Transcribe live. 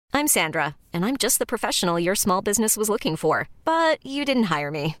I'm Sandra, and I'm just the professional your small business was looking for. But you didn't hire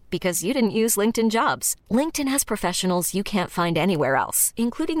me because you didn't use LinkedIn Jobs. LinkedIn has professionals you can't find anywhere else,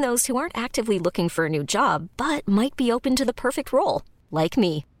 including those who aren't actively looking for a new job, but might be open to the perfect role, like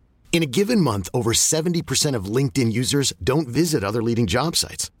me. In a given month, over 70% of LinkedIn users don't visit other leading job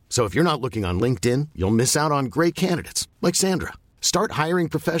sites. So if you're not looking on LinkedIn, you'll miss out on great candidates like Sandra. Start hiring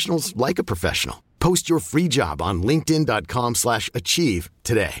professionals like a professional. Post your free job on linkedin.com/achieve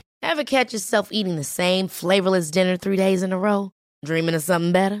today. Ever catch yourself eating the same flavorless dinner 3 days in a row? Dreaming of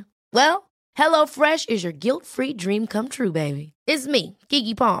something better? Well, HelloFresh is your guilt-free dream come true, baby. It's me,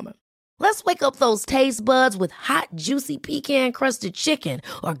 Keke Palmer. Let's wake up those taste buds with hot, juicy pecan-crusted chicken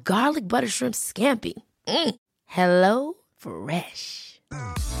or garlic butter shrimp scampi. Hello Fresh.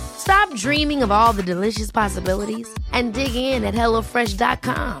 Stop dreaming of all the delicious possibilities and dig in at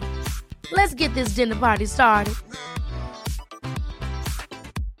HelloFresh.com. Let's get this dinner party started.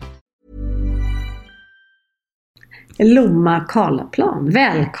 Lomma Karlaplan.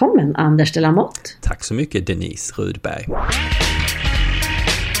 Välkommen Anders de la Motte. Tack så mycket Denise Rudberg.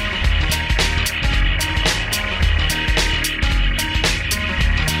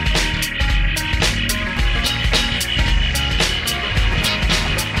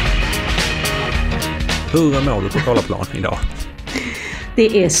 Hur mår du på Karlaplan idag?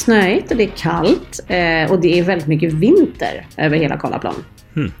 Det är snöigt och det är kallt och det är väldigt mycket vinter över hela Karlaplan.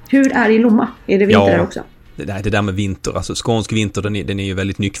 Hur är det i Lomma? Är det vinter där också? Det där med vinter, alltså skånsk vinter, den är ju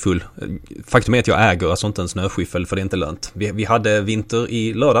väldigt nyckfull. Faktum är att jag äger alltså inte en snöskyffel för det är inte lönt. Vi hade vinter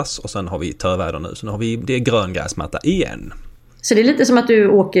i lördags och sen har vi törväder nu. Så nu har vi det grön gräsmatta igen. Så det är lite som att du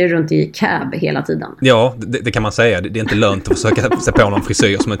åker runt i cab hela tiden? Ja, det kan man säga. Det är inte lönt att försöka se på någon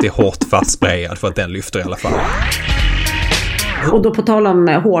frisyr som inte är hårt fastsprayad för att den lyfter i alla fall. Och då på tal om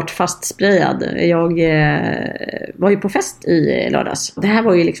hårt fastsprayad, jag var ju på fest i lördags. Det här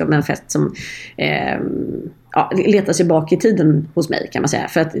var ju liksom en fest som letar sig bak i tiden hos mig kan man säga.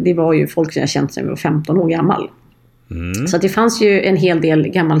 För att det var ju folk som jag känt sedan jag var 15 år gammal. Så att det fanns ju en hel del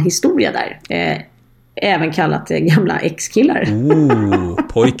gammal historia där. Även kallat gamla ex-killar.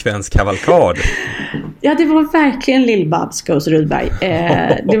 Pojkvänskavalkad. Ja, det var verkligen Lill-Babs Goes Rudberg.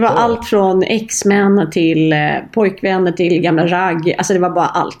 Det var allt från ex-män till pojkvänner till gamla ragg. Alltså det var bara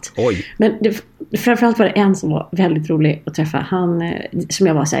allt. Oj. Men framförallt var det en som var väldigt rolig att träffa. Han som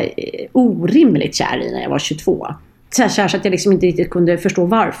jag var så här, orimligt kär i när jag var 22. Så här att jag liksom inte riktigt kunde förstå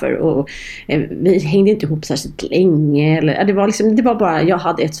varför. Och vi hängde inte ihop särskilt länge. Eller, det var bara, jag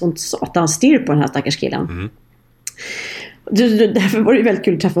hade ett sånt satans stirr på den här stackars killen. Därför var det väldigt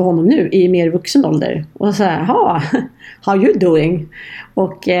kul att träffa honom nu i mer vuxen ålder. Och så här, how you doing?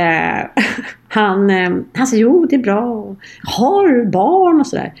 Och han sa, jo det är bra. Har barn och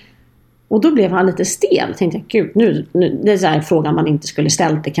sådär. Och då blev han lite stel. Tänkte jag, gud, nu det är så här frågan man inte skulle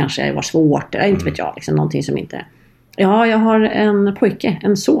ställt. Det kanske var svårt. Inte vet jag, liksom, någonting som inte... Ja, jag har en pojke,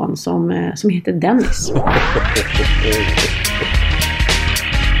 en son som heter Dennis.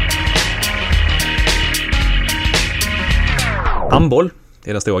 Handboll, det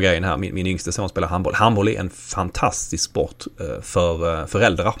är den stora grejen här. Min yngste son spelar handboll. Handboll är en fantastisk sport för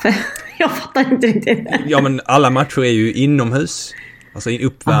föräldrar. Jag fattar inte riktigt. Ja, men alla matcher är ju inomhus. Alltså i en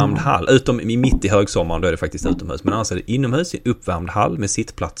uppvärmd hall. Utom mitt i högsommaren, då är det faktiskt utomhus. Men annars är det inomhus i en uppvärmd hall med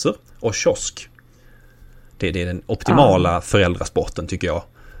sittplatser och kiosk. Det är den optimala föräldrasporten tycker jag.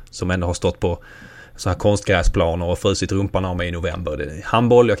 Som ändå har stått på så här konstgräsplaner och frusit rumpan av mig i november. Det är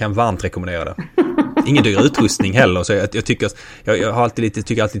handboll, jag kan varmt rekommendera det. Ingen dyr utrustning heller. Så jag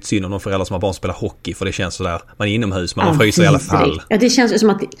tycker alltid synd om de föräldrar som har barn som spelar hockey. För det känns sådär, man är inomhus, man fryser i alla fall. Ja, det känns som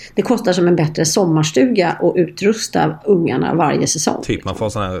att det kostar som en bättre sommarstuga att utrusta ungarna varje säsong. Typ, man får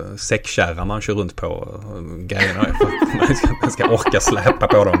sån här säckkärra man kör runt på grejerna. Man ska orka släpa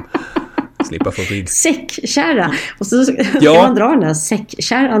på dem. Slippa få rid. Säckkärra. Och så ska man dra den där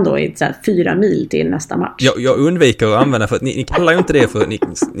säckkärran då i 4 mil till nästa match. Jag undviker att använda för att ni kallar ju inte det för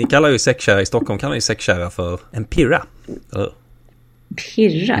ni kallar ju säckkärra i Stockholm kallar ju säckkärra för en pirra.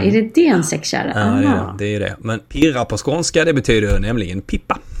 Pirra? Är det en säckkärra? Ja, det är det. Men pirra på skånska det betyder nämligen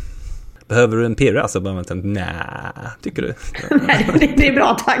pippa. Behöver du en pirra så behöver man inte tycker du? Nej, det är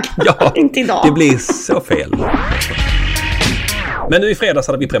bra tack. Ja, inte idag. Det blir så fel. Men nu i fredags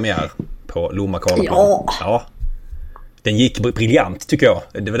hade vi premiär på Lomma Karlaplan. Ja. Den gick briljant tycker jag.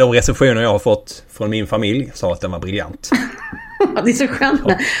 Det var de recensioner jag har fått från min familj sa att den var briljant. Det är så skönt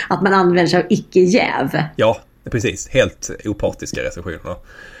att man använder sig av icke-jäv. Ja, precis. Helt opartiska recensioner.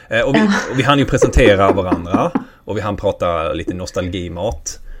 Och vi hann ju presentera varandra och vi hann prata lite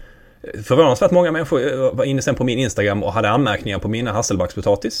nostalgimat. Förvånansvärt många människor var inne sen på min Instagram och hade anmärkningar på mina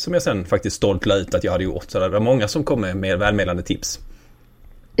hasselbackspotatis som jag sen faktiskt stolt la ut att jag hade gjort. Så det var många som kom med välmenande tips.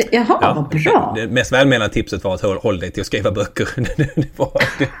 Jaha, vad bra. Det mest välmenande tipset var att hålla dig till att skriva böcker.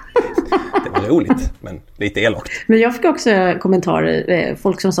 Det var roligt, men lite elakt. Men jag fick också kommentarer,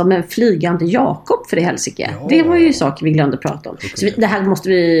 folk som sa, men flygande Jakob för i helsike. Ja. Det var ju saker vi glömde prata om. Så det här måste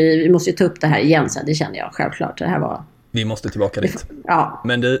vi måste ta upp det här igen sen, det känner jag självklart. Det här var... Vi måste tillbaka dit. Ja.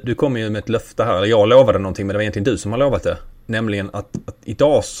 Men du kom ju med ett löfte här. Jag lovade någonting, men det var egentligen du som har lovat det. Nämligen att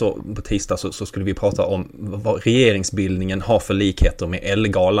idag på tisdag så skulle vi prata om vad regeringsbildningen har för likheter med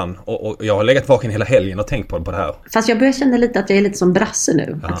Ellegalan. Och jag har legat vaken hela helgen och tänkt på det här. Fast jag börjar känna lite att jag är lite som Brasse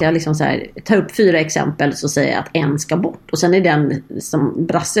nu. Ja. Att jag liksom så här, tar upp 4 exempel så säger jag att en ska bort. Och sen är den som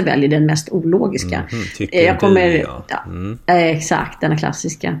Brasse väljer den mest ologiska. Jag kommer... Du, ja. Exakt, den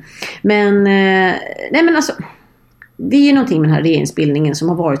klassiska. Men, nej men alltså... Det är ju någonting med den här regeringsbildningen som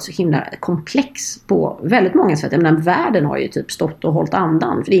har varit så himla komplex på väldigt många sätt. Jag menar, världen har ju typ stått och hållit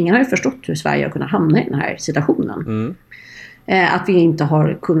andan. För ingen har ju förstått hur Sverige har kunnat hamna i den här situationen. Att vi inte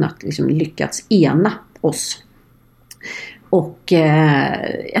har kunnat liksom lyckats ena oss. Och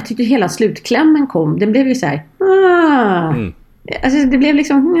jag tyckte hela slutklämmen kom. Det blev ju så här... Alltså det blev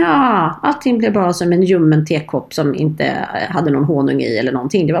liksom, allting blev bara som en ljummen tekopp som inte hade någon honung i eller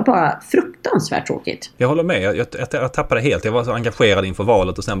någonting. Det var bara fruktansvärt tråkigt. Jag håller med, jag tappade helt. Jag var så engagerad inför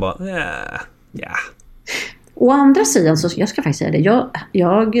valet och sen bara, Å andra sidan så, jag ska faktiskt säga det,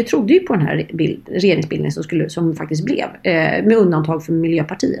 jag trodde ju på den här regeringsbildningen som faktiskt blev. Med undantag för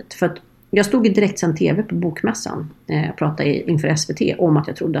Miljöpartiet. För att jag stod i direktsänd tv på Bokmässan och pratade inför SVT om att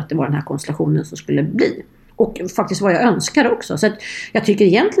jag trodde att det var den här konstellationen som skulle bli. Och faktiskt vad jag önskar också. Så att jag tycker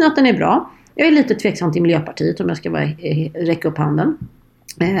egentligen att den är bra. Jag är lite tveksam till Miljöpartiet om jag ska räcka upp handen.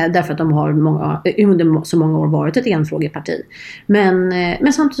 Därför att de har under så många år varit ett enfrågeparti.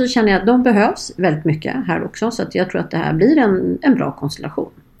 Men samtidigt så känner jag att de behövs väldigt mycket här också. Så att jag tror att det här blir en bra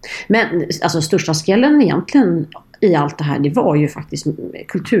konstellation. Men alltså största skallen egentligen i allt det här, det var ju faktiskt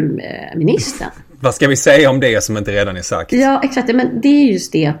kulturministern. Vad ska vi säga om det som inte redan är sagt? Ja, exakt. Men det är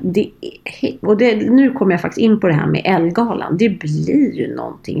just det. Nu kommer jag faktiskt in på det här med Ellegalan. Det blir ju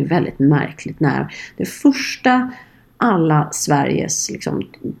någonting väldigt märkligt när det första alla Sveriges liksom,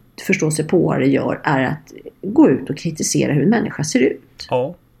 förståsigpåare gör är att gå ut och kritisera hur en människa ser ut.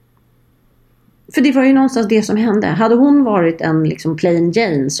 Ja. För det var ju någonstans det som hände. Hade hon varit en liksom plain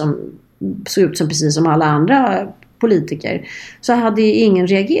Jane som såg ut som precis som alla andra politiker så hade ingen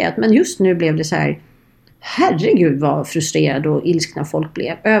reagerat. Men just nu blev det så här, herregud vad frustrerad och ilskna folk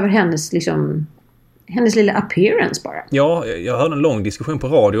blev över hennes lilla appearance bara. Ja, jag hörde en lång diskussion på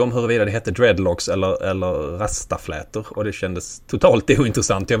radio om huruvida det hette dreadlocks eller rastaflätor och det kändes totalt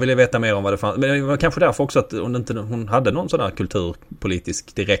ointressant. Jag ville veta mer om vad det fanns. Men det var kanske därför också att hon hade någon sån där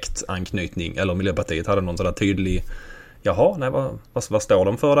kulturpolitisk direkt anknytning eller Miljöpartiet hade någon sån där tydlig vad står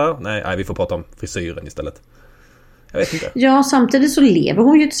de för där? Nej, vi får prata om frisyren istället. Jag vet inte. Ja, samtidigt så lever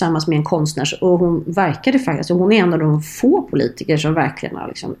hon ju tillsammans med en konstnär och hon verkade faktiskt, alltså hon är en av de få politiker som verkligen har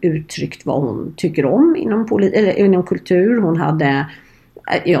liksom uttryckt vad hon tycker om inom kultur.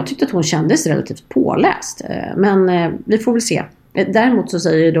 Jag tyckte att hon kändes relativt påläst, men vi får väl se. Däremot så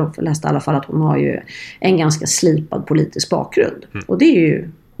säger de flesta i alla fall att hon har ju en ganska slipad politisk bakgrund. Och det är ju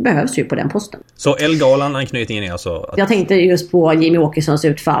behövs ju på den posten. Så Ellegalan anknytningen är alltså... Jag tänkte just på Jimmy Åkessons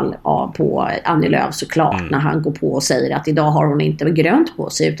utfall på Annie Lööf såklart när han går på och säger att idag har hon inte grönt på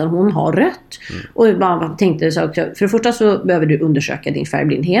sig utan hon har rött. Och man tänkte så också, för det första så behöver du undersöka din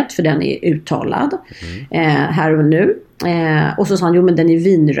färgblindhet för den är uttalad här och nu. Och så sa han, men den är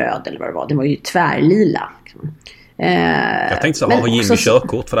vinröd eller vad det var. Den var ju tvärlila. Jag tänkte så, har Jimmy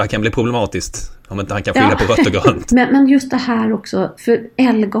körkort för det här kan bli problematiskt om inte han kan skilja på rött och grönt. Men just det här också, för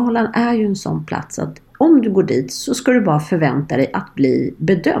Ellegalan är ju en sån plats att om du går dit så ska du bara förvänta dig att bli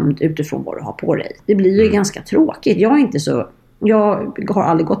bedömd utifrån vad du har på dig. Det blir ju ganska tråkigt. Jag har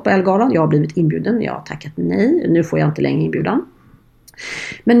aldrig gått på Ellegalan, jag har blivit inbjuden, jag har tackat nej, nu får jag inte längre inbjudan.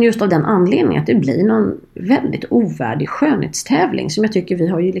 Men just av den anledningen att det blir någon väldigt ovärdig skönhetstävling som jag tycker vi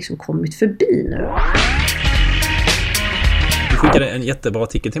har ju liksom kommit förbi nu. Du skickade en jättebra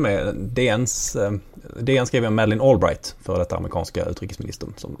artikel till mig. DN skrev om Madeleine Albright, för detta amerikanska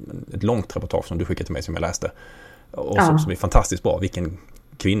utrikesministern. Som ett långt reportage som du skickade till mig som jag läste. Och som är fantastiskt bra. Vilken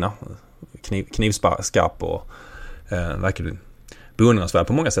kvinna. Knivskarp och verkligen beundransvärd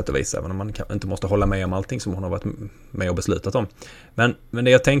på många sätt och vis. Även om man inte måste hålla med om allting som hon har varit med och beslutat om. Men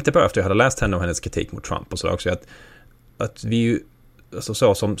det jag tänkte på efter jag hade läst henne och hennes kritik mot Trump och sådär också att vi ju alltså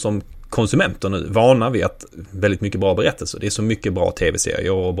så som konsumenter nu vana vid att väldigt mycket bra berättelser. Det är så mycket bra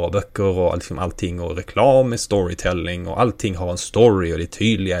tv-serier och bra böcker och allting och reklam med storytelling och allting har en story och det är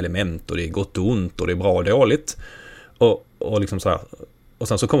tydliga element och det är gott och ont och det är bra och dåligt. Och liksom så här. Och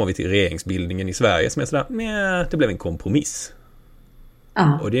sen så kommer vi till regeringsbildningen i Sverige som är sådär, det blev en kompromiss.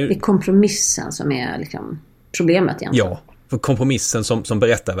 Ja, Och det är kompromissen som är liksom problemet egentligen. Ja, för kompromissen som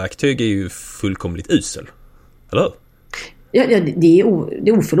berättarverktyg är ju fullkomligt usel. Eller hur? Ja, det är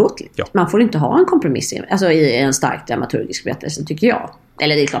oförlåtligt. Ja. Man får inte ha en kompromiss i en stark dramaturgisk berättelse, tycker jag.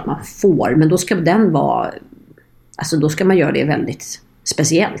 Eller det är klart man får, men då ska den vara... Alltså då ska man göra det väldigt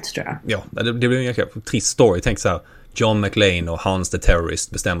speciellt, tror jag. Ja, det blir en ganska trist story. Tänk så här, John McClane och Hans the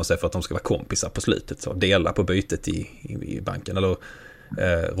Terrorist bestämmer sig för att de ska vara kompisar på slutet. Så dela på bytet i banken. Eller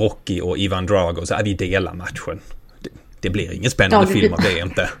Rocky och Ivan Drago, så vi delar matchen. Det blir ingen spännande film av det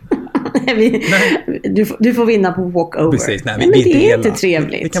inte. Du får vinna på walkover. Precis, nej, men det är inte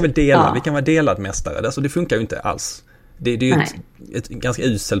trevligt. Vi kan väl dela, vi kan vara delad mästare. Alltså det funkar ju inte alls. Det är ju ett ganska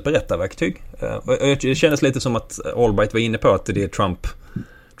uselt berättarverktyg. Det kändes lite som att Albright var inne på att det är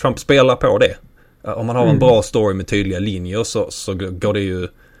Trump spelar på det. Om man har en bra story med tydliga linjer så går det ju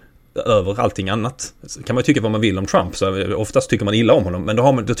över allting annat. Så kan man tycka vad man vill om Trump, så oftast tycker man illa om honom, men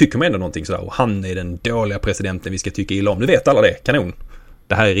då tycker man ändå någonting sådär, och han är den dåliga presidenten vi ska tycka illa om. Nu vet alla det, kanon.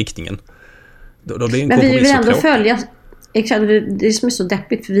 Det här är riktningen. Då blir en men vi vill ändå tråkig. följa, exakt, det som är så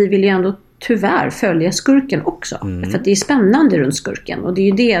deppigt, för vi vill ju ändå tyvärr följa skurken också. För att det är spännande runt skurken, och det är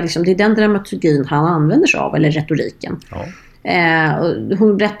ju det, liksom, det är den dramaturgin han använder sig av, eller retoriken. Ja. Och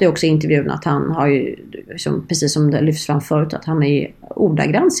hon berättade också i intervjun att han har ju, liksom, precis som det lyfts fram förut, att han är ju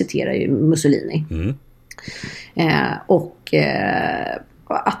ordagrant citerar ju Mussolini.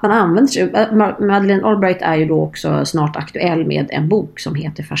 Att man använder sig, Madeleine Albright är ju då också snart aktuell med en bok som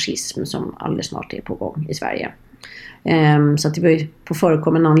heter Fascism, som alldeles snart är på gång i Sverige. Så att det var ju på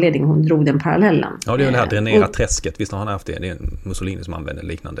förekommande anledning hon drog den parallellen. Ja, det är väl det här dränera träsket. Visst har han haft det. Det är Mussolini som använder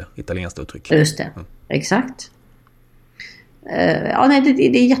liknande italienskt uttryck. Just det, exakt. Ja, nej,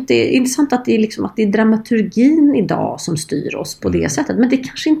 det är jätteintressant att det är liksom, att det är dramaturgin idag som styr oss på det sättet. Men det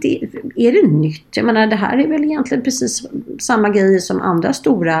kanske inte är det nytt. Jag menar, det här är väl egentligen precis samma grejer som andra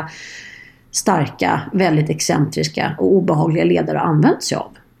stora, starka, väldigt excentriska och obehagliga ledare har använt sig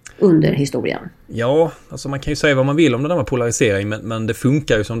av under historien. Ja, alltså man kan ju säga vad man vill om det där med polarisering, men det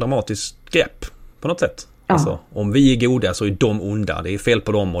funkar ju som dramatiskt grepp på något sätt. Ja. Alltså, om vi är goda så är de onda. Det är fel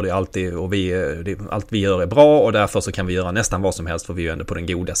på dem och det är alltid, och allt vi gör är bra, och därför så kan vi göra nästan vad som helst, för vi är ändå på den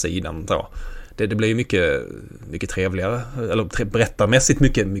goda sidan. Så. Det blir ju mycket trevligare, eller berättarmässigt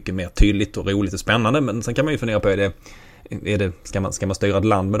mycket mer tydligt och roligt och spännande. Men sen kan man ju fundera på, ska man styra ett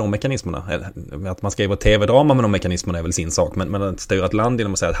land med de mekanismerna? Att man skriver tv-drama med de mekanismerna är väl sin sak, men att styra ett land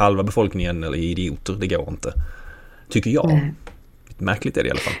genom att säga att halva befolkningen är idioter, det går inte. Tycker jag. Märkligt är det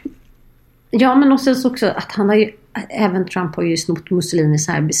i alla fall. Ja, men och sen också att han har ju, även Trump har ju snott Mussolinis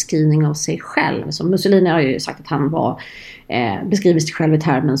här beskrivning av sig själv. Så Mussolini har ju sagt att han beskriver sig själv i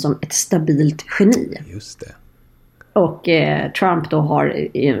termen som ett stabilt geni. Just det. Och Trump då har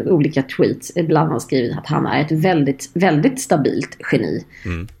i olika tweets ibland har skrivit att han är ett väldigt, väldigt stabilt geni.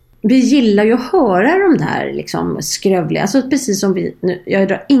 Vi gillar ju att höra de där liksom skrövliga, alltså precis som jag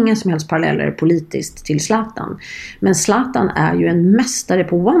drar inga som helst paralleller politiskt till Zlatan, men Zlatan är ju en mästare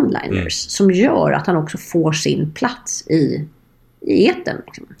på one-liners som gör att han också får sin plats i etern.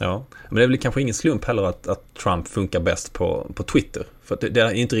 Liksom. Ja, men det är väl kanske ingen slump heller att Trump funkar bäst på Twitter, för att det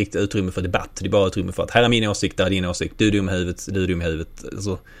är inte riktigt utrymme för debatt, det är bara utrymme för att här är min åsikt, där är din åsikt, du är dum i huvudet,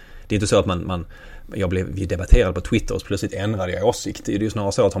 alltså, det är inte så att vi debatterade på Twitter och plötsligt ändrade jag åsikt. Det är ju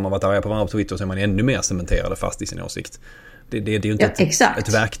snarare så att har man varit arga på varandra på Twitter så är man ännu mer cementerad fast i sin åsikt. Det är ju inte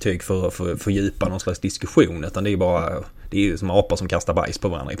ett verktyg för att fördjupa någon slags diskussion, utan det är ju som apor som kastar bajs på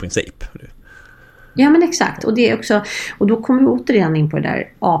varandra i princip. Ja, men exakt. Och det är också, och då kommer vi återigen in på det där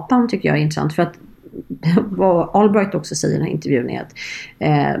apan, tycker jag är intressant, för att vad Albright också säger i den här intervjun är att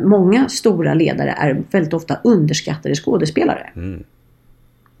många stora ledare är väldigt ofta underskattade skådespelare.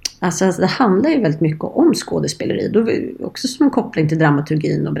 Alltså det handlar ju väldigt mycket om skådespeleri. Då är också som en koppling till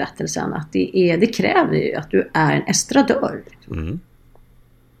dramaturgin och berättelsen, att det kräver ju att du är en estradör.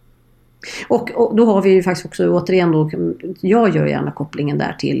 Och då har vi ju faktiskt också återigen då, jag gör gärna kopplingen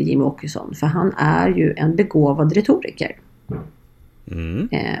där till Jimmie Åkesson, för han är ju en begåvad retoriker.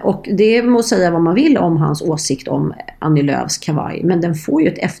 Och det må säga vad man vill om hans åsikt om Annie Lööfs kavaj, men den får ju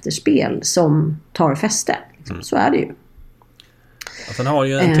ett efterspel som tar fäste. Så är det ju. Alltså han har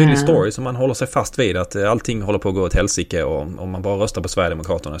ju en tydlig story som man håller sig fast vid, att allting håller på att gå åt helsike, och om man bara röstar på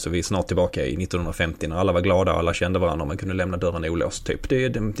Sverigedemokraterna så är vi snart tillbaka i 1950 när alla var glada och alla kände varandra och man kunde lämna dörren olåst typ. Det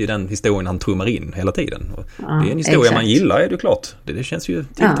är den historien han trummar in hela tiden. Och det är en historia man gillar, är det klart. Det känns ju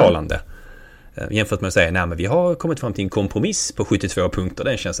tilltalande. Jämfört med att säga, nej men vi har kommit fram till en kompromiss på 72 punkter.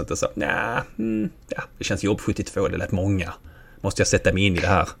 Den känns inte så, det känns jobb 72, det är lätt många. Måste jag sätta mig in i det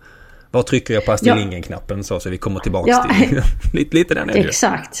här? Var trycker jag på Astrid Lindgren-knappen så vi kommer tillbaka till lite den är det.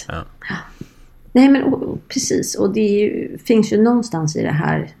 Exakt. Nej, men precis. Och finns ju någonstans i det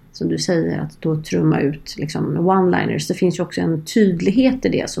här som du säger, att då trumma ut liksom one-liners. Det finns ju också en tydlighet i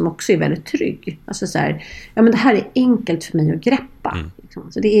det som också är väldigt trygg. Alltså så här, ja men det här är enkelt för mig att greppa.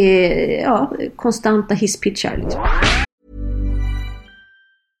 Liksom. Så det är konstanta hisspitchar liksom.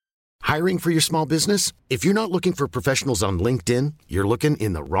 Hiring for your small business? If you're not looking for professionals on LinkedIn, you're looking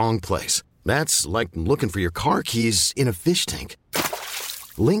in the wrong place. That's like looking for your car keys in a fish tank.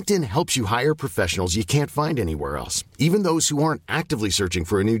 LinkedIn helps you hire professionals you can't find anywhere else, even those who aren't actively searching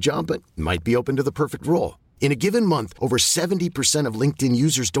for a new job but might be open to the perfect role. In a given month, over 70% of LinkedIn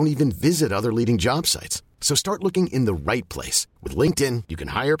users don't even visit other leading job sites. So start looking in the right place. With LinkedIn, you can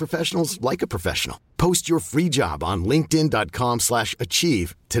hire professionals like a professional. Post your free job on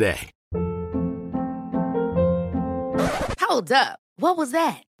linkedin.com/achieve today. Hold up. What was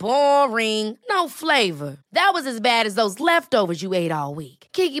that? Boring. No flavor. That was as bad as those leftovers you ate all week.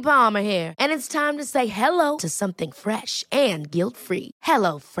 Keke Palmer here, and it's time to say hello to something fresh and guilt-free.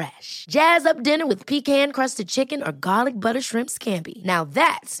 Hello Fresh. Jazz up dinner with pecan-crusted chicken or garlic butter shrimp scampi. Now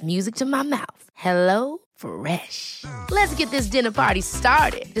that's music to my mouth. Hello Fresh. Let's get this dinner party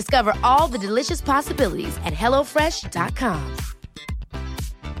started. Discover all the delicious possibilities at hellofresh.com.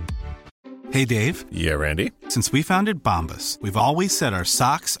 Hey, Dave. Yeah, Randy. Since we founded Bombas, we've always said our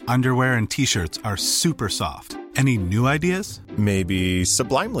socks, underwear, and T-shirts are super soft. Any new ideas? Maybe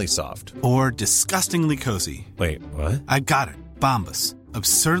sublimely soft. Or disgustingly cozy. Wait, what? I got it. Bombas.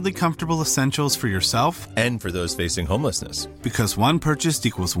 Absurdly comfortable essentials for yourself And for those facing homelessness. Because one purchased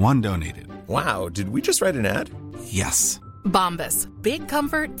equals one donated. Wow, did we just write an ad? Yes. Bombas. Big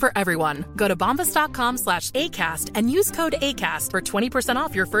comfort for everyone. Go to bombas.com/ACAST and use code ACAST for 20%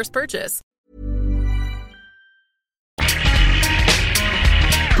 off your first purchase.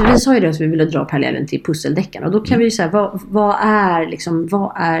 Vi sa ju det att vi ville dra parallellen till pusseldeckaren. Och då kan vi ju säga, vad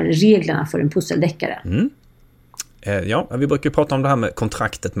är reglerna för en pusseldeckare? Ja, vi brukar ju prata om det här med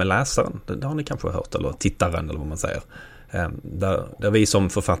kontraktet med läsaren. Det har ni kanske hört, eller tittaren eller vad man säger. Där vi som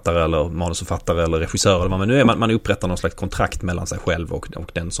författare eller manusförfattare eller regissör eller vad man nu är, man upprättar någon slags kontrakt mellan sig själv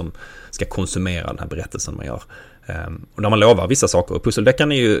och den som ska konsumera den här berättelsen man gör. Och där man lovar vissa saker. Och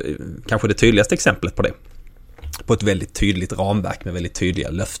pusseldeckaren är ju kanske det tydligaste exemplet på det. På ett väldigt tydligt ramverk med väldigt tydliga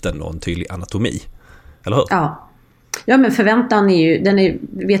löften och en tydlig anatomi. Eller hur? Ja, men förväntan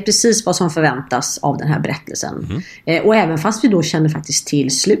vet precis vad som förväntas av den här berättelsen. Och även fast vi då känner faktiskt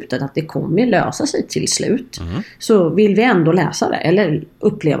till slutet, att det kommer lösa sig till slut, så vill vi ändå läsa det eller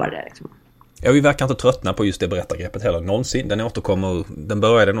uppleva det liksom. Ja, vi verkar inte tröttna på just det berättargreppet heller någonsin. Den återkommer, den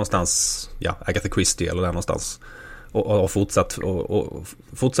började någonstans, Agatha Christie eller där någonstans. Och har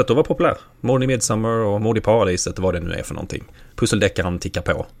fortsatt att vara populär. Mord i Midsommar och Mord i Paradiset, vad det nu är för någonting. Pusseldeckaren tickar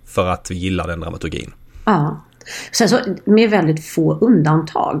på för att vi gillar den dramaturgin. Ja. Sen så med väldigt få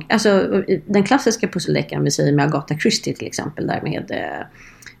undantag. Alltså den klassiska pusseldeckaren vi säger med Agatha Christie till exempel, där med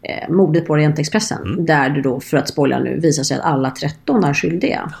mordet på Orientexpressen, där det då, för att spoila nu, visar sig att alla 13 är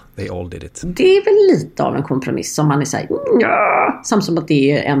skyldiga. They all did it. Det är väl lite av en kompromiss som man är såhär, samt som att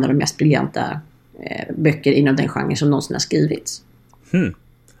det är en av de mest briljanta böcker inom den genren som någonsin har skrivits.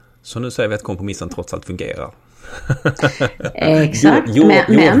 Så nu säger vi att kompromissen trots allt fungerar. Exakt.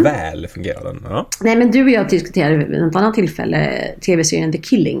 Men väl fungerar den. Ja. Nej, men du och jag diskuterade vid ett annat tillfälle tv-serien The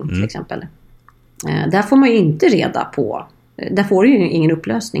Killing till exempel. Där får man ju inte reda på, där får du ju ingen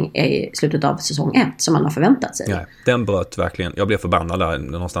upplösning i slutet av säsong 1 som man har förväntat sig. Nej, den bröt verkligen. Jag blev förbannad där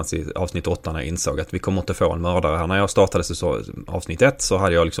någonstans i avsnitt 8 när jag insåg att vi kommer inte få en mördare här. När jag startade avsnitt 1 så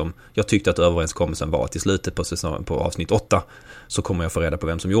hade jag tyckte att överenskommelsen var att i slutet på avsnitt 8 så kommer jag få reda på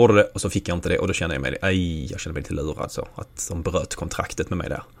vem som gjorde det, och så fick jag inte det, och då kände jag mig lite lurad så att de bröt kontraktet med mig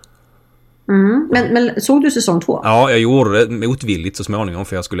där. Men såg du säsong 2? Ja, jag gjorde det motvilligt så småningom,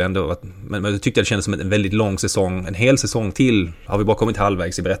 för jag skulle ändå, men jag tyckte det kändes som en väldigt lång säsong, en hel säsong till har vi bara kommit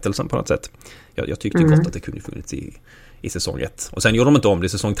halvvägs i berättelsen på något sätt. Jag tyckte gott att det kunde funnits i säsong 1. Och sen gjorde de inte om det i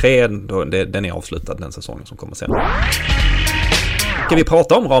säsong 3, den är avslutad, den säsongen som kommer sen. Ska vi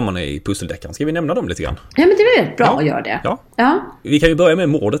prata om ramarna i pusseldeckaren? Ska vi nämna dem lite grann? Ja, men det är väl bra att göra det. Ja. Vi kan ju börja med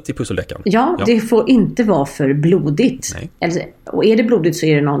mordet i pusseldeckaren. Ja, det får inte vara för blodigt. Och är det blodigt så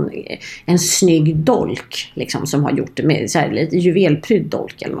är det en snygg dolk liksom, som har gjort det med så här, lite juvelprydd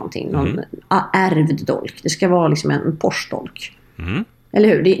dolk eller någonting. Någon ärvd dolk. Det ska vara liksom en Porsche-dolk. Eller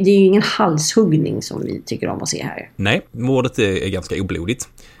hur? Det är ju ingen halshuggning som vi tycker om att se här. Nej, mordet är ganska oblodigt.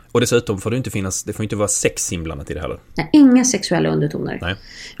 Och dessutom får det får inte vara sex inblandat i det heller. Nej, inga sexuella undertoner. Nej.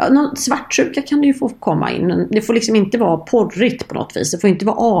 Ja, någon svartsjuka kan det ju få komma in. Men det får liksom inte vara porrigt på något vis. Det får inte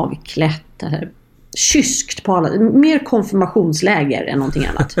vara avklätt eller kyskt på alla, mer konfirmationsläger än någonting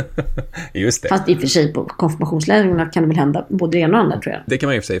annat. Just det. Fast i och för sig på konfirmationslägren kan det väl hända både det ena och andra, tror jag. Det kan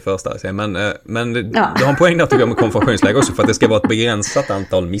man ju för sig föreställa sig, men du har en poäng där tycker jag med konfirmationsläger också, för att det ska vara ett begränsat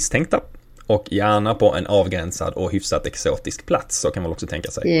antal misstänkta och gärna på en avgränsad och hyfsat exotisk plats, så kan man också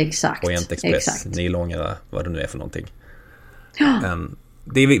tänka sig. Exakt. Orientexpress, Nilångare, vad det nu är för någonting. Ja.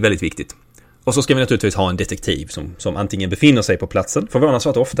 Det är väldigt viktigt. Och så ska vi naturligtvis ha en detektiv som antingen befinner sig på platsen,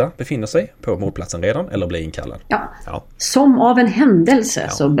 förvånansvärt ofta befinner sig på mordplatsen redan, eller blir inkallad. Ja. Som av en händelse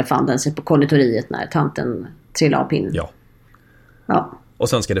så befann den sig på konditoriet när tanten trillade av pinnen. Ja. Och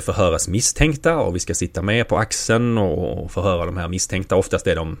sen ska det förhöras misstänkta och vi ska sitta med på axeln och förhöra de här misstänkta. Oftast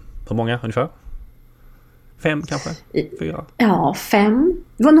är de, hur många ungefär? 5 kanske? 4? Ja, 5.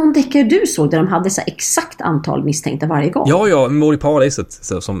 Det var någon deckare du såg där de hade så exakt antal misstänkta varje gång. Ja, Mord i paradiset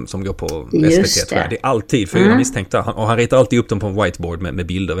som går på SVT. Det är alltid 4 misstänkta. Och han ritar alltid upp dem på en whiteboard med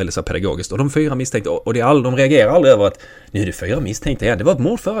bilder väldigt så pedagogiskt. Och de 4 misstänkta, och de reagerar aldrig över att nu är det 4 misstänkta igen. Det var ett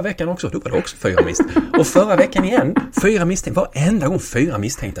mord förra veckan också. Då var det också 4 misstänkta. Och förra veckan igen, 4 misstänkta. Varenda gång 4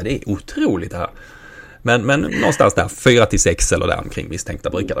 misstänkta. Det är otroligt det här. Men någonstans där, 4-6 eller där omkring misstänkta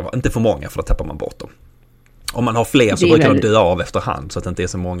brukar det vara. Inte för många, för då tappar man bort dem. Om man har fler så brukar de dö av efterhand, så att det inte är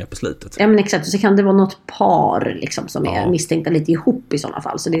så många på slutet. Ja, men exakt. Så kan det vara något par liksom, som är misstänkta lite ihop i sådana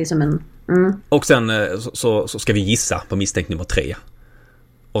fall. Så det är som en... Och sen så ska vi gissa på misstänkt nummer 3.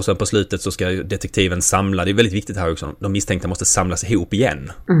 Och sen på slutet så ska detektiven samla. Det är väldigt viktigt här också. De misstänkta måste samlas ihop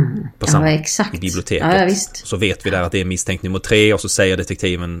igen. Exakt. I biblioteket. Ja, visst. Så vet vi där att det är misstänkt nummer 3. Och så säger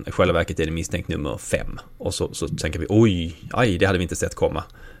detektiven i själva verket är det misstänkt nummer 5. Och så tänker vi, oj, det hade vi inte sett komma.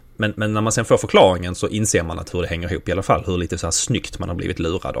 Men när man sen får förklaringen så inser man att hur det hänger ihop i alla fall. Hur lite så här snyggt man har blivit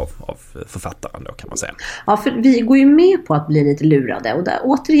lurad av författaren då, kan man säga. Ja, för vi går ju med på att bli lite lurade. Och där,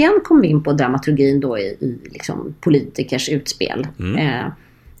 återigen kommer vi in på dramaturgin då i liksom politikers utspel.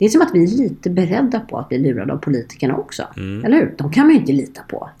 Det är som att vi är lite beredda på att bli lurade av politikerna också. Eller hur? De kan man ju inte lita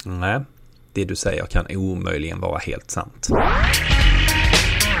på. Nej, det du säger kan omöjligen vara helt sant.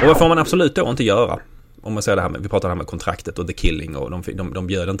 Och vad får man absolut då inte göra? Om man säger det här vi pratar det här med kontraktet och The Killing, och de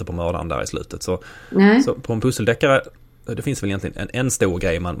bjöd inte på mördaren där i slutet. Så på en pusseldeckare, det finns väl egentligen en stor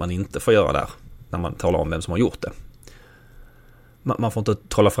grej man inte får göra där när man talar om vem som har gjort det. Man får inte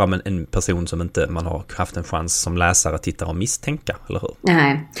trolla fram en person som inte man har haft en chans som läsare, tittare och misstänka, eller hur?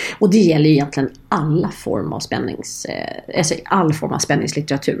 Nej, och det gäller ju egentligen all form av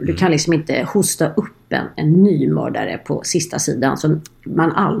spänningslitteratur. Du kan liksom inte hosta upp en ny mördare på sista sidan som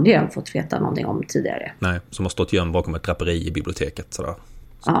man aldrig har fått veta någonting om tidigare. Nej, som har stått gömd bakom ett draperi i biblioteket. Sådär.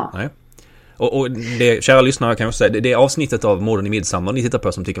 Nej. Och det, kära lyssnare, kan jag säga, det är avsnittet av Morden i Midsommar ni tittar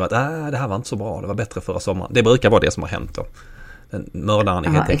på som tycker att det här var inte så bra, det var bättre förra sommaren. Det brukar vara det som har hänt då. Mördaren är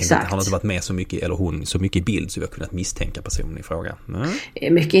helt enkelt, han har inte varit med så mycket, eller hon, så mycket i bild så vi har kunnat misstänka personen i fråga.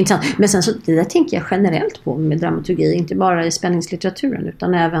 Mycket intressant. Men sen så, det där tänker jag generellt på med dramaturgi, inte bara i spänningslitteraturen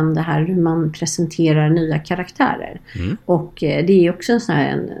utan även det här hur man presenterar nya karaktärer. Och det är också en sån här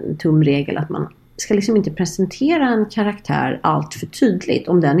en tumregel att man ska liksom inte presentera en karaktär allt för tydligt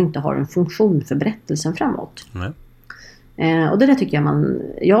om den inte har en funktion för berättelsen framåt. Och det där tycker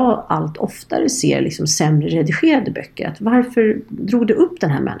jag allt oftare ser liksom sämre redigerade böcker. Att varför drog du upp den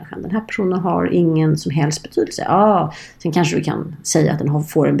här människan? Den här personen har ingen som helst betydelse. Sen kanske du kan säga att den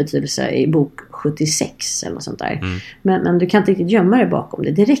får en betydelse i bok 76 eller något sånt där. Men du kan inte riktigt gömma dig bakom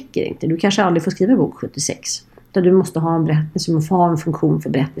det. Det räcker inte. Du kanske aldrig får skriva bok 76. Där du måste ha en berättelse, man får ha en funktion för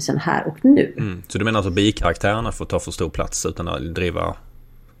berättelsen här och nu. Så du menar alltså bikaraktärerna får ta för stor plats utan att driva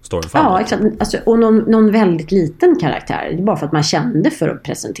storyn framåt? Ja, exakt. Alltså, och någon väldigt liten karaktär. Det är bara för att man kände för att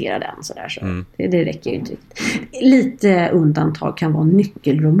presentera den. Så det räcker ju inte riktigt. Lite undantag kan vara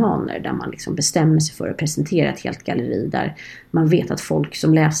nyckelromaner där man liksom bestämmer sig för att presentera ett helt galleri. Där man vet att folk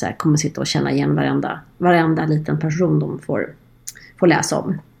som läser kommer sitta och känna igen varenda liten person de får läsa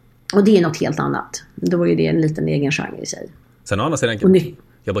om. Och det är något helt annat. Då är det en liten egen genre i sig. Sen å andra sidan,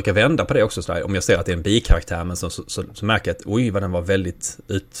 jag brukar vända på det också. Så där, om jag ser att det är en bikaraktär men så märker jag att vad den var väldigt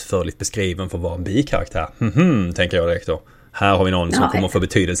utförligt beskriven för att vara en bikaraktär. Tänker jag direkt då. Här har vi någon som kommer få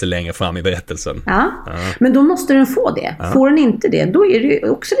betydelse längre fram i berättelsen. Ja. Men då måste den få det. Får den inte det, då är det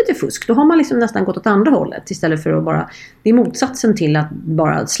också lite fusk. Då har man liksom nästan gått åt andra hållet istället för att bara... Det är motsatsen till att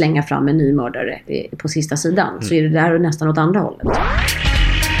bara slänga fram en ny mördare på sista sidan. Så är det där nästan åt andra hållet.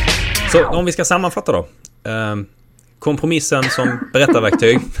 Så om vi ska sammanfatta då. Kompromissen som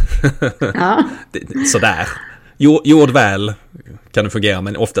berättarverktyg. Sådär. Gjord väl kan det fungera,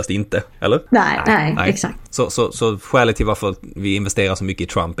 men oftast inte, eller? Nej, exakt. Så skälet till varför vi investerar så mycket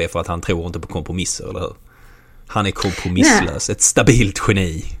i Trump är för att han tror inte på kompromisser, eller hur? Han är kompromisslös, ett stabilt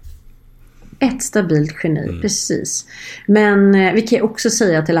geni. Ett stabilt geni, precis. Men vi kan ju också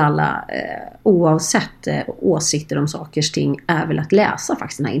säga till alla, oavsett åsikter om sakers ting, är väl att läsa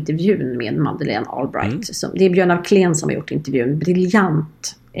faktiskt den här intervjun med Madeleine Albright. Det är Björn af Kleen som har gjort intervjun.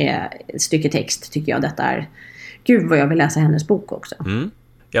 Briljant stycke text tycker jag detta är. Gud vad jag vill läsa hennes bok också.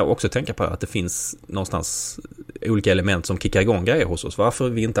 Jag också tänka på att det finns någonstans olika element som kickar igång grejer hos oss. Varför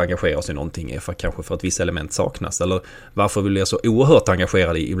vi inte engagerar oss i någonting är kanske för att vissa element saknas. Eller varför vi blir så oerhört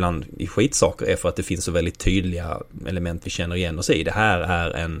engagerade ibland i skitsaker är för att det finns så väldigt tydliga element vi känner igen oss i. Det här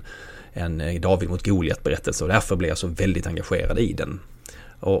är en David mot Goliat berättelse och därför blir jag så väldigt engagerad i den.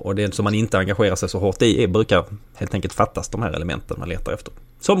 Och det som man inte engagerar sig så hårt i brukar helt enkelt fattas de här elementen man letar efter.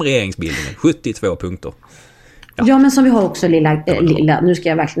 Som regeringsbildningen, 72 punkter. Ja, men som vi har också lilla, nu ska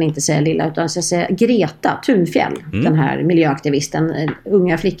jag verkligen inte säga lilla utan jag ska säga Greta Thunfjell, den här miljöaktivisten,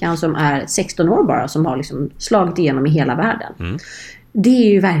 unga flickan som är 16 år bara, som har liksom slagit igenom i hela världen. Det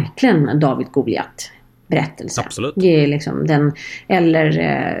är ju verkligen David Goliat berättelse. Absolut. Det är liksom den,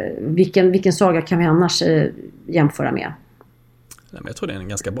 eller vilken saga kan vi annars jämföra med? Nej, men jag tror det är en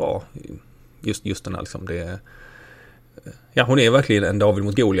ganska bra, just den här liksom, det. Ja, hon är verkligen en David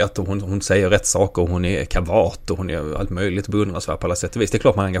mot Goliat och hon säger rätt saker och hon är kavat och hon är allt möjligt beundransvärd på alla sätt och vis. Det är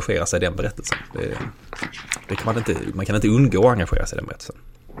klart man engagerar sig i den berättelsen. Det kan man kan inte undgå att engagera sig i den berättelsen.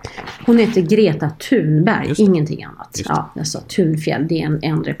 Hon heter Greta Thunberg, ingenting annat. Ja, jag sa Thunfjell, det är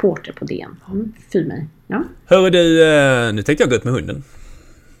en reporter på DN. Fy mig. Ja. Hör du, nu tänkte jag gå ut med hunden.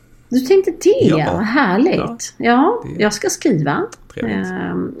 Du tänkte det, ja. Vad härligt. Ja, jag ska skriva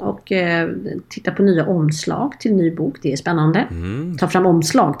och titta på nya omslag till ny bok. Det är spännande. Ta fram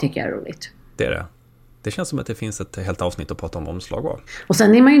omslag tycker jag är roligt. Det är det. Det känns som att det finns ett helt avsnitt att prata om omslag var. Och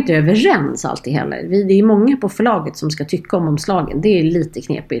sen är man ju inte överens alltid heller. Det är många på förlaget som ska tycka om omslagen. Det är lite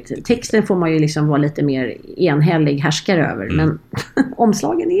knepigt. Texten får man ju liksom vara lite mer enhällig härskare över. Men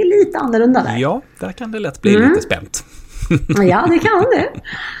omslagen är lite annorlunda där. Ja, där kan det lätt bli lite spänt. Ja, det kan det.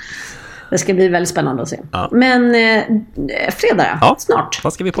 Det ska bli väldigt spännande att se. Ja. Men fredag, snart.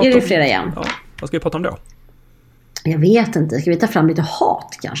 Vad ska vi prata om? Är det fredag igen? Ja. Vad ska vi prata om då? Jag vet inte. Ska vi ta fram lite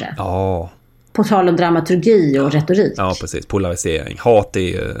hat kanske? Ja. På tal om dramaturgi och retorik. Ja, precis. Polarisering. Hat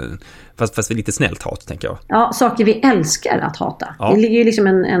är fast lite snällt hat, tänker jag. Ja, saker vi älskar att hata. Ja. Det ligger ju liksom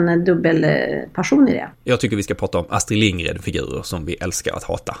en dubbel passion i det. Jag tycker vi ska prata om Astrid Lindgren-figurer som vi älskar att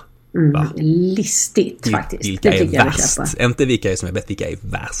hata. Listigt faktiskt. Vilka är värst? Inte vilka är som är bäst, vilka är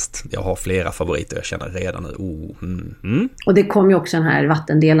värst? Jag har flera favoriter, jag känner redan nu. Och det kom ju också den här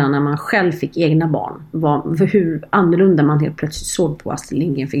vattendelaren när man själv fick egna barn. För hur annorlunda man helt plötsligt såg på Astrid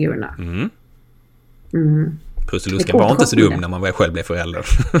Lindgren-figurerna. Prussiluskan var inte så dum när man själv blev förälder.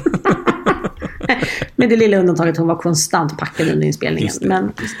 Med det lilla undantaget hon var konstant packad under inspelningen. Just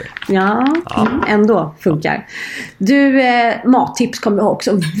det. Ja. Ändå funkar. Du, mattips kommer vi ha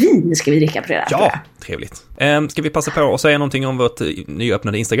också. Vin ska vi dricka på det där. Ja, trevligt. Ska vi passa på att säga någonting om vårt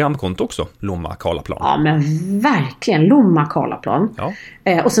nyöppnade Instagramkonto också? Lomma Karlaplan. Ja, men verkligen. Lomma Karlaplan. Ja.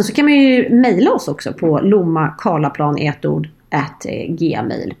 Och sen så kan man ju mejla oss också på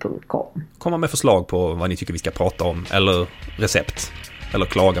lommakarlaplan@gmail.com. Komma med förslag på vad ni tycker vi ska prata om eller recept. Eller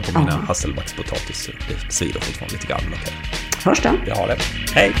klaga på mina hasselbackspotatis. Det svider fortfarande lite grann. Hörs det? Jag har det.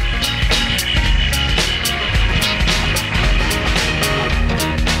 Hej!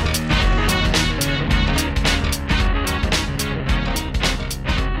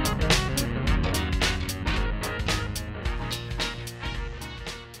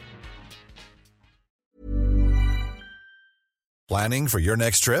 Planning for your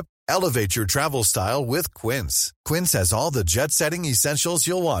next trip? Elevate your travel style with Quince. Quince has all the jet-setting essentials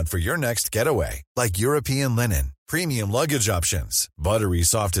you'll want for your next getaway, like European linen, premium luggage options, buttery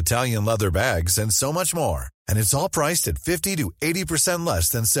soft Italian leather bags, and so much more. And it's all priced at 50 to 80% less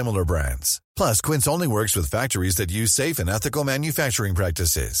than similar brands. Plus, Quince only works with factories that use safe and ethical manufacturing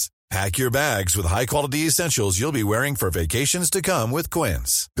practices. Pack your bags with high-quality essentials you'll be wearing for vacations to come with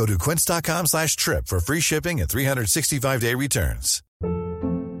Quince. Go to quince.com/trip for free shipping and 365-day returns.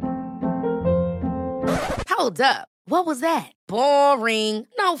 Hold up. What was that? Boring.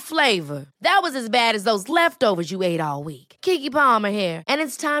 No flavor. That was as bad as those leftovers you ate all week. Keke Palmer here, and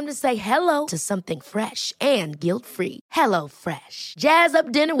it's time to say hello to something fresh and guilt-free. Hello Fresh. Jazz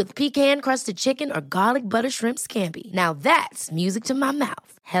up dinner with pecan-crusted chicken or garlic butter shrimp scampi. Now that's music to my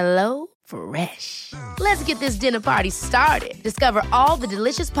mouth. Hello Fresh. Let's get this dinner party started. Discover all the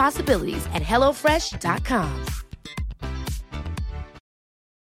delicious possibilities at hellofresh.com.